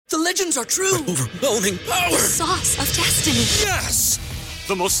The legends are true. Overwhelming power! Sauce of destiny. Yes!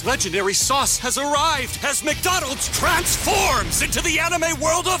 The most legendary sauce has arrived as McDonald's transforms into the anime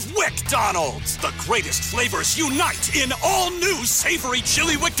world of WickDonald's. The greatest flavors unite in all new savory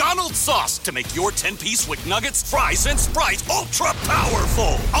chili McDonald's sauce to make your 10-piece Wick Nuggets, fries, and Sprite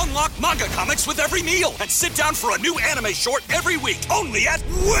ultra-powerful. Unlock manga comics with every meal and sit down for a new anime short every week only at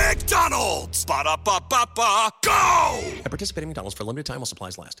WickDonald's. Ba-da-ba-ba-ba, go! At participating McDonald's for a limited time while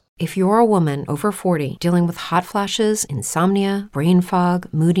supplies last. If you're a woman over 40 dealing with hot flashes, insomnia, brain fog,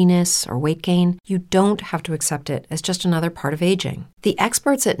 moodiness, or weight gain, you don't have to accept it as just another part of aging. The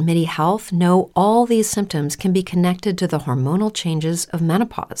experts at MIDI Health know all these symptoms can be connected to the hormonal changes of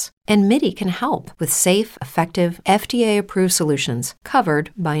menopause. And MIDI can help with safe, effective, FDA-approved solutions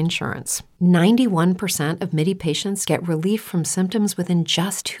covered by insurance. 91% of MIDI patients get relief from symptoms within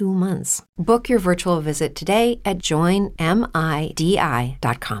just 2 months. Book your virtual visit today at joinmidi.com.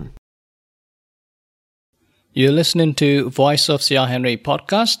 You're listening to Voice of Sir Henry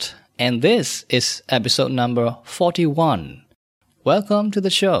podcast, and this is episode number 41. Welcome to the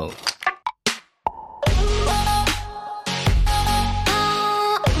show.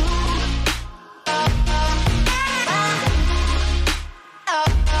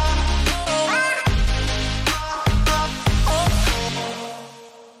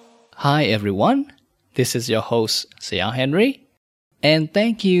 Hi everyone, this is your host Sir Henry, and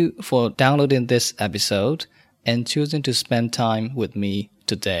thank you for downloading this episode and choosing to spend time with me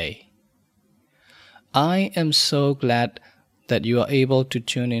today. I am so glad that you are able to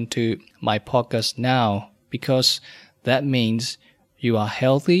tune into my podcast now, because that means you are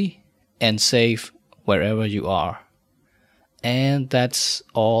healthy and safe wherever you are. And that's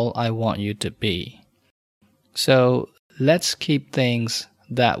all I want you to be. So let's keep things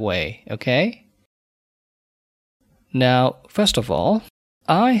that way, okay? Now, first of all,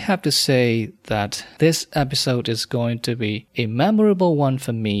 I have to say that this episode is going to be a memorable one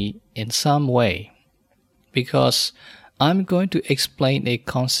for me in some way, because I'm going to explain a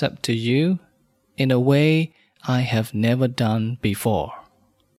concept to you in a way I have never done before.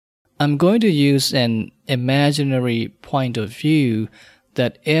 I'm going to use an imaginary point of view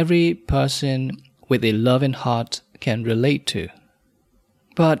that every person with a loving heart can relate to.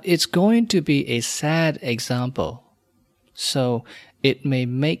 But it's going to be a sad example, so it may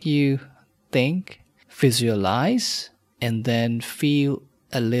make you think, visualize, and then feel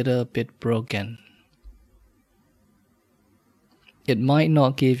a little bit broken. It might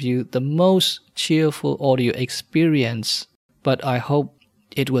not give you the most cheerful audio experience, but I hope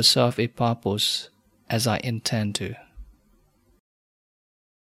it will serve a purpose as I intend to.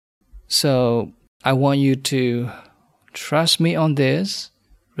 So I want you to trust me on this,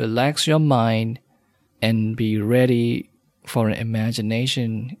 relax your mind, and be ready for an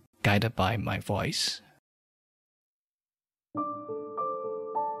imagination guided by my voice.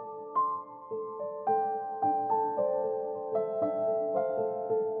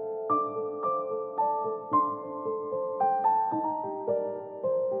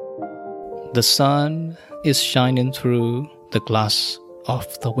 The sun is shining through the glass of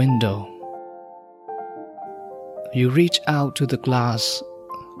the window. You reach out to the glass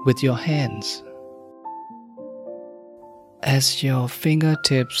with your hands. As your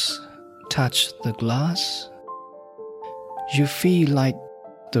fingertips touch the glass, you feel like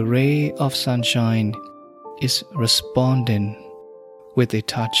the ray of sunshine is responding with a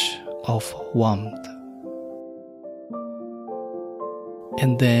touch of warmth.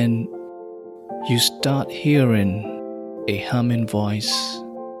 And then you start hearing a humming voice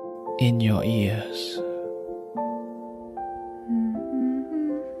in your ears.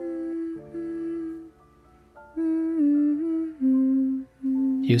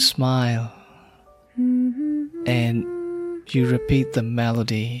 You smile and you repeat the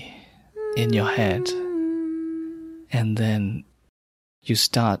melody in your head, and then you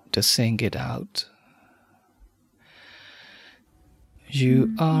start to sing it out.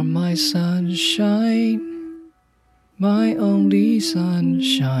 You are my sunshine, my only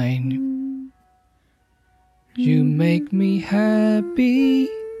sunshine. You make me happy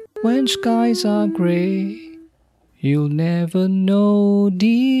when skies are gray. You'll never know,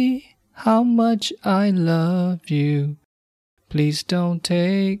 dear, how much I love you. Please don't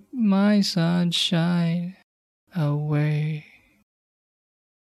take my sunshine away.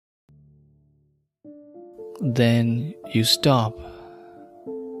 Then you stop.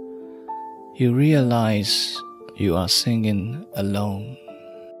 You realize you are singing alone.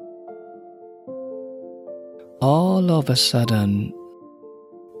 All of a sudden,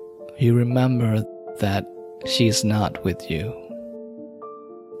 you remember that she is not with you.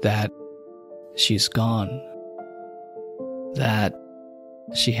 that she's gone, that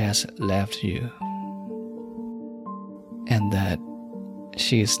she has left you, and that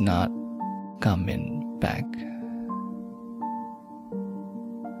she is not coming back.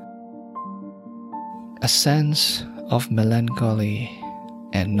 A sense of melancholy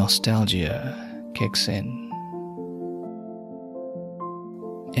and nostalgia kicks in,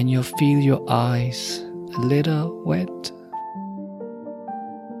 and you feel your eyes a little wet.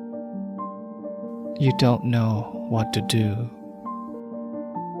 You don't know what to do,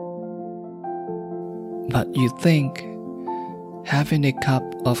 but you think having a cup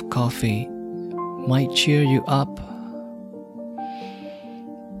of coffee might cheer you up.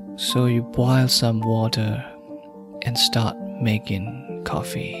 So you boil some water and start making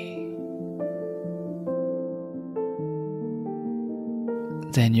coffee.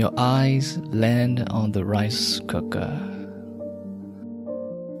 Then your eyes land on the rice cooker,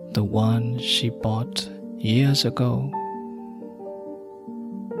 the one she bought years ago.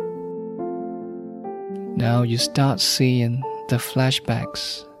 Now you start seeing the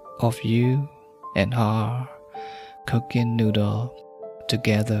flashbacks of you and her cooking noodle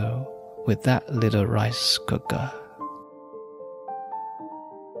together with that little rice cooker.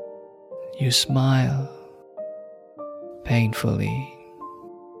 You smile painfully,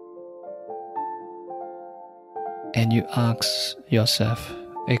 and you ask yourself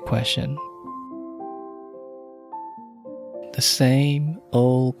a question. The same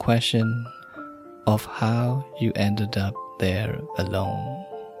old question of how you ended up there alone.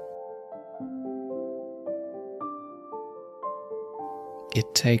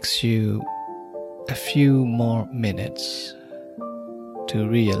 It takes you a few more minutes to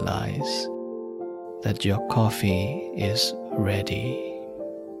realize that your coffee is ready.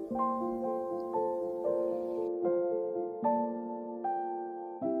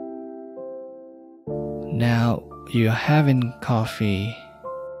 Now you're having coffee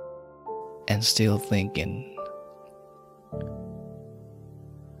and still thinking.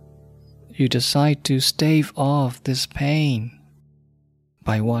 You decide to stave off this pain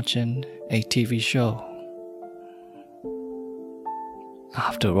by watching a TV show.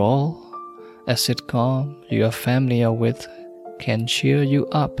 After all, a sitcom you are familiar with can cheer you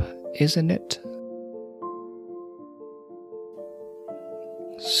up, isn't it?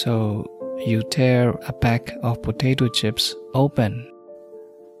 So you tear a pack of potato chips open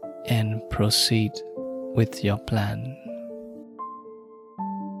and proceed with your plan.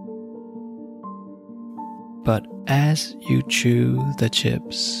 But as you chew the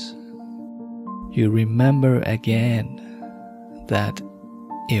chips, you remember again that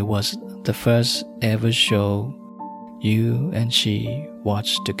it was the first ever show you and she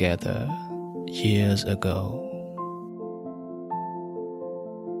watched together years ago.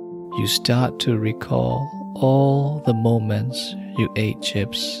 You start to recall all the moments you ate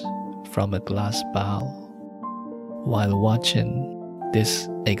chips from a glass bowl while watching this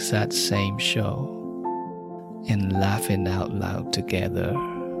exact same show and laughing out loud together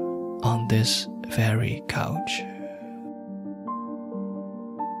on this very couch.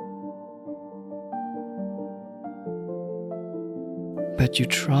 But you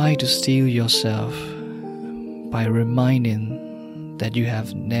try to steel yourself by reminding that you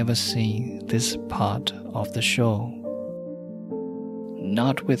have never seen this part of the show.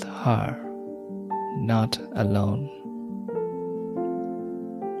 Not with her, not alone.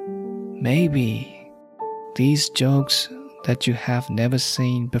 Maybe these jokes that you have never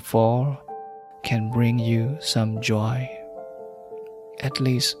seen before can bring you some joy, at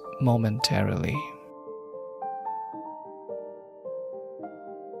least momentarily.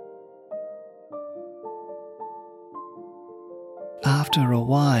 After a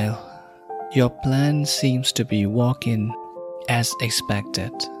while, your plan seems to be working as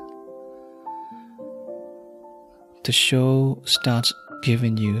expected. The show starts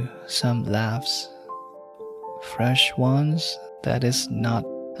giving you some laughs, fresh ones that is not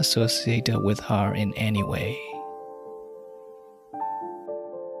associated with her in any way.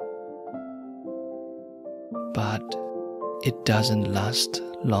 But it doesn't last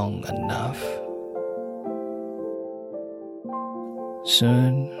long enough.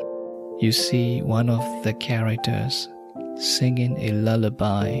 Soon, you see one of the characters singing a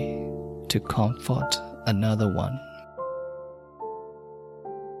lullaby to comfort another one.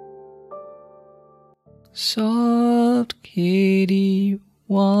 Soft kitty,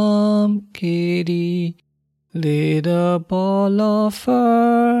 warm kitty, little ball of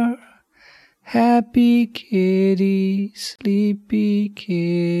fur. Happy kitty, sleepy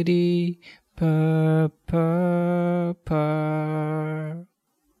kitty, purr, purr, purr.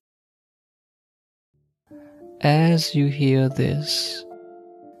 as you hear this,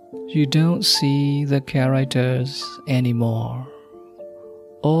 you don't see the characters anymore.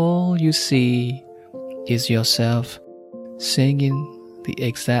 All you see is yourself singing the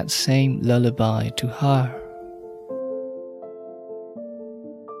exact same lullaby to her.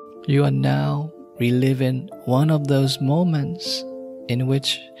 You are now reliving one of those moments in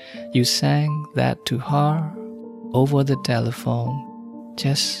which you sang that to her over the telephone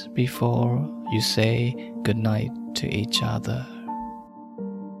just before you say goodnight to each other.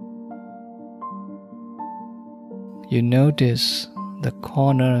 You notice the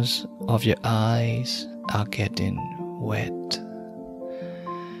corners of your eyes are getting wet.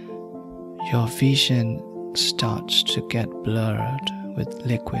 Your vision starts to get blurred with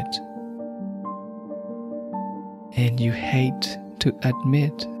liquid. And you hate to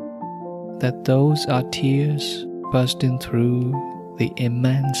admit that those are tears bursting through the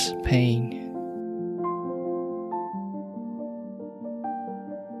immense pain.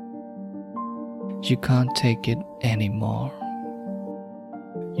 You can't take it anymore.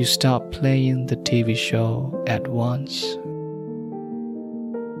 You stop playing the TV show at once.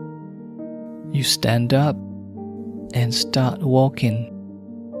 You stand up and start walking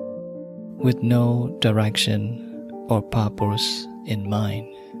with no direction or purpose in mind.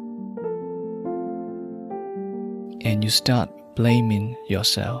 And you start blaming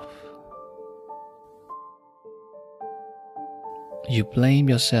yourself. You blame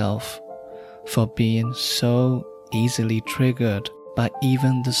yourself for being so easily triggered by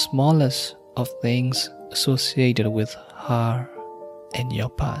even the smallest of things associated with her and your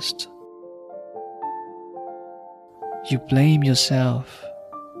past. You blame yourself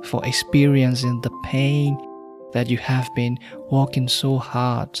for experiencing the pain that you have been working so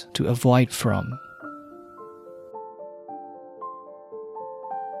hard to avoid from.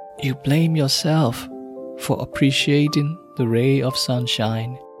 You blame yourself for appreciating the ray of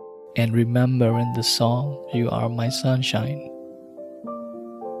sunshine and remembering the song "You Are My Sunshine."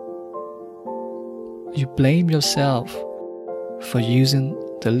 You blame yourself for using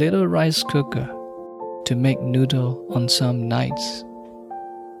the little rice cooker to make noodle on some nights.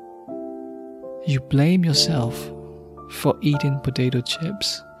 You blame yourself for eating potato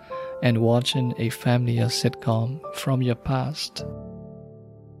chips and watching a familiar sitcom from your past.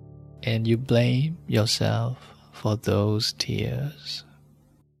 And you blame yourself for those tears.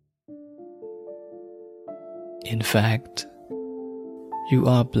 In fact, you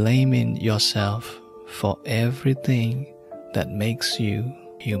are blaming yourself for everything that makes you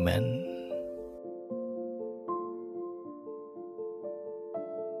human.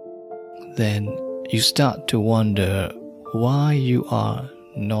 Then you start to wonder why you are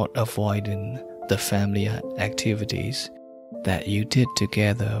not avoiding the family activities that you did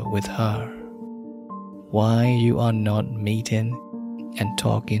together with her, why you are not meeting and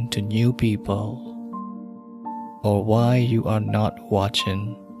talking to new people, or why you are not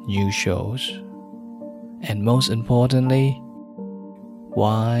watching new shows, and most importantly,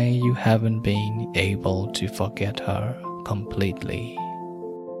 why you haven't been able to forget her completely.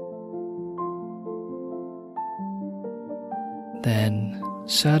 Then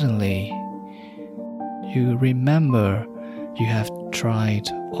suddenly you remember you have tried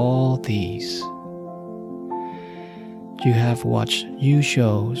all these. You have watched new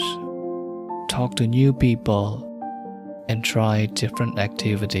shows, talked to new people, and tried different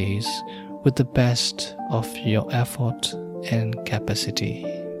activities with the best of your effort and capacity.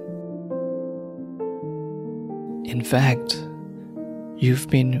 In fact, you've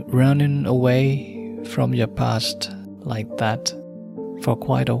been running away from your past like that for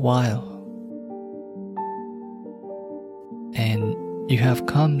quite a while. And you have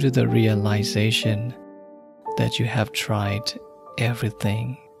come to the realization that you have tried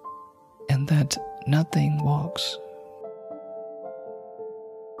everything and that nothing works.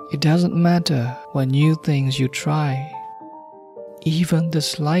 It doesn't matter what new things you try. Even the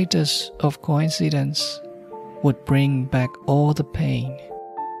slightest of coincidence would bring back all the pain,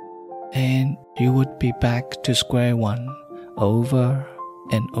 and you would be back to square one over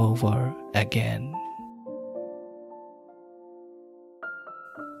and over again.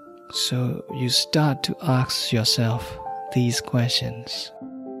 So you start to ask yourself these questions.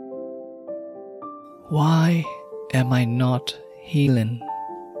 Why am I not healing?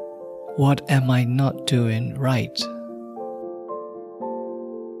 What am I not doing right?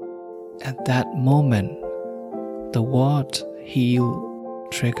 At that moment, the word heal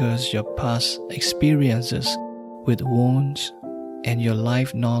triggers your past experiences with wounds and your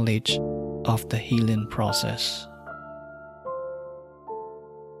life knowledge of the healing process.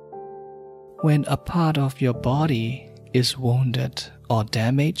 when a part of your body is wounded or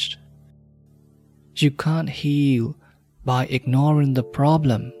damaged, you can't heal by ignoring the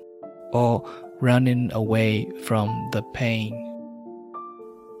problem or running away from the pain.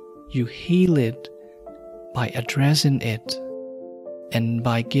 You heal it by addressing it and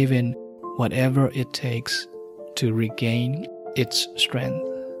by giving whatever it takes to regain its strength.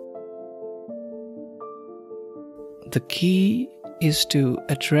 The key is to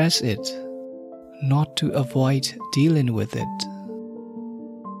address it, not to avoid dealing with it.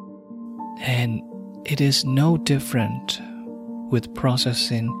 And it is no different with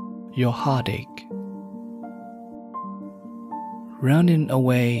processing your heartache. Running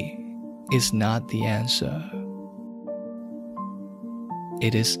away is not the answer.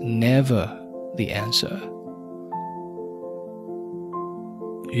 It is never the answer.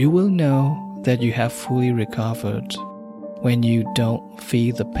 You will know that you have fully recovered when you don't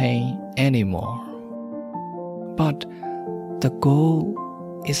feel the pain anymore. But the goal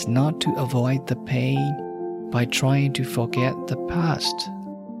is not to avoid the pain by trying to forget the past.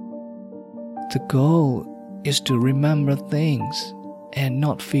 The goal is to remember things and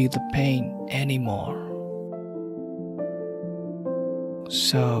not feel the pain anymore.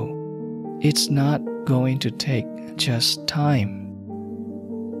 So, it's not going to take just time.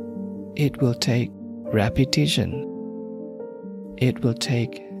 It will take repetition. It will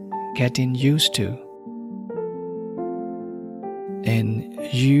take getting used to. And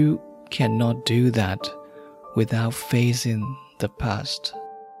you cannot do that without facing the past,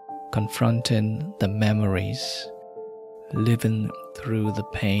 confronting the memories, living through the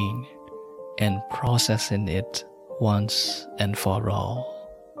pain, and processing it once and for all.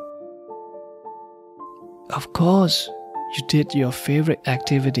 Of course, you did your favorite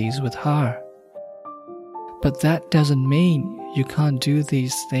activities with her, but that doesn't mean you can't do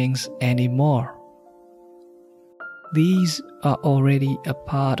these things anymore. These are already a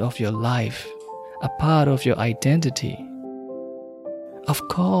part of your life, a part of your identity. Of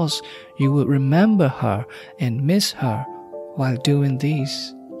course, you will remember her and miss her while doing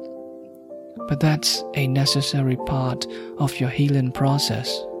these. But that's a necessary part of your healing process.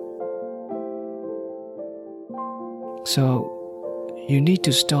 So, you need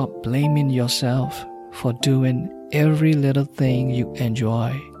to stop blaming yourself for doing every little thing you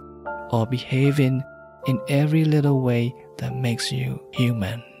enjoy or behaving in every little way that makes you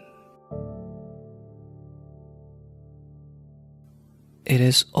human. It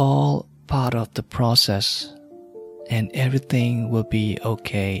is all part of the process, and everything will be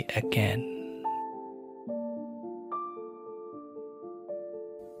okay again.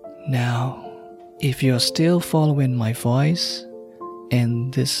 Now, if you're still following my voice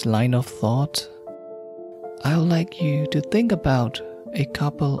and this line of thought, I would like you to think about a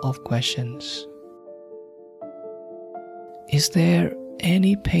couple of questions. Is there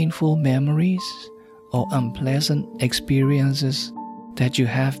any painful memories or unpleasant experiences that you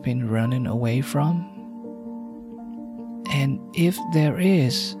have been running away from? And if there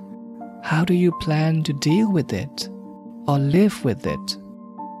is, how do you plan to deal with it or live with it?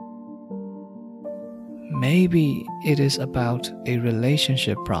 Maybe it is about a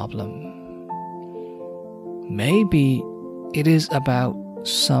relationship problem. Maybe it is about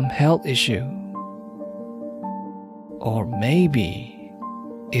some health issue. Or maybe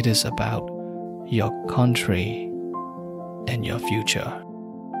it is about your country and your future.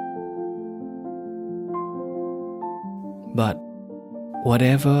 But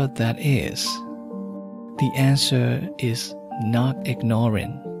whatever that is, the answer is not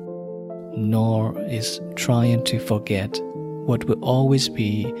ignoring, nor is trying to forget what will always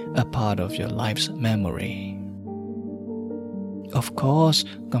be a part of your life's memory. Of course,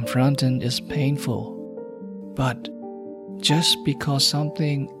 confronting is painful, but just because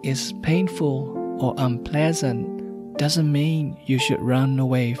something is painful or unpleasant doesn't mean you should run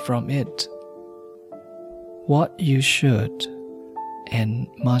away from it. What you should and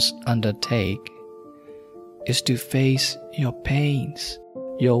must undertake is to face your pains,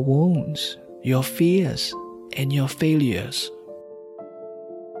 your wounds, your fears, and your failures.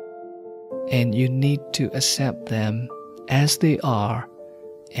 And you need to accept them as they are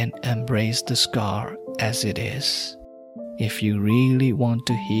and embrace the scar as it is, if you really want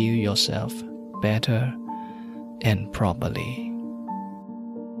to heal yourself better and properly.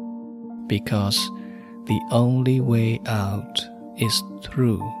 Because the only way out is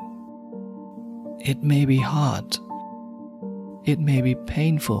through. It may be hard, it may be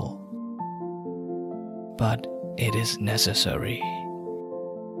painful, but it is necessary,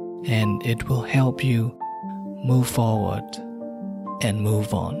 and it will help you move forward and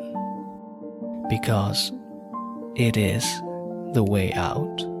move on. because it is the way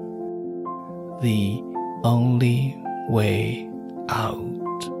out. The only way out.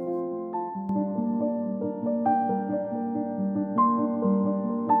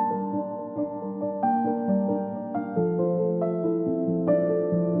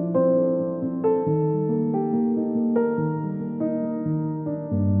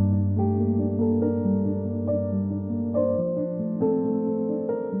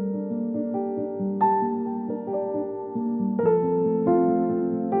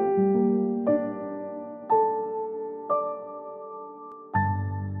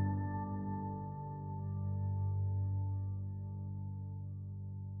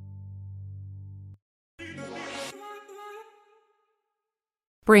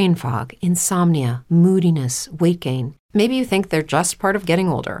 Brain fog, insomnia, moodiness, weight gain. Maybe you think they're just part of getting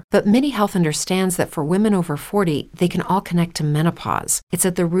older, but MIDI Health understands that for women over 40, they can all connect to menopause. It's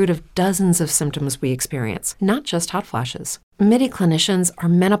at the root of dozens of symptoms we experience, not just hot flashes. MIDI clinicians are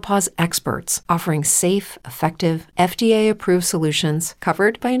menopause experts, offering safe, effective, FDA-approved solutions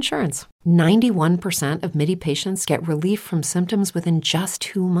covered by insurance. 91% of MIDI patients get relief from symptoms within just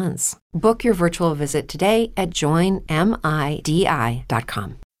 2 months. Book your virtual visit today at joinmidi.com.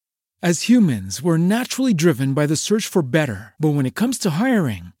 As humans, we're naturally driven by the search for better. But when it comes to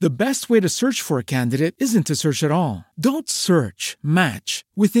hiring, the best way to search for a candidate isn't to search at all. Don't search, match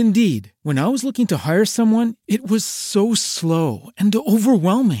with Indeed. When I was looking to hire someone, it was so slow and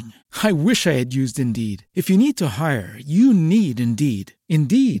overwhelming. I wish I had used Indeed. If you need to hire, you need Indeed.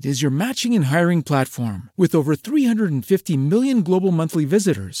 Indeed is your matching and hiring platform with over 350 million global monthly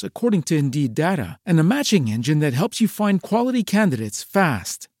visitors, according to Indeed data, and a matching engine that helps you find quality candidates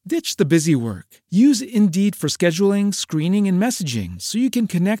fast. Ditch the busy work. Use Indeed for scheduling, screening, and messaging so you can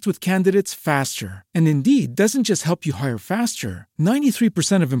connect with candidates faster. And Indeed doesn't just help you hire faster.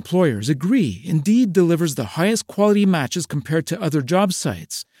 93% of employers agree Indeed delivers the highest quality matches compared to other job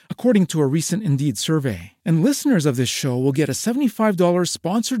sites, according to a recent Indeed survey. And listeners of this show will get a $75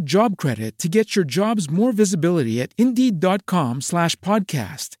 sponsored job credit to get your jobs more visibility at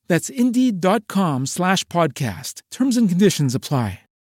Indeed.com/podcast. That's Indeed.com/podcast. Terms and conditions apply.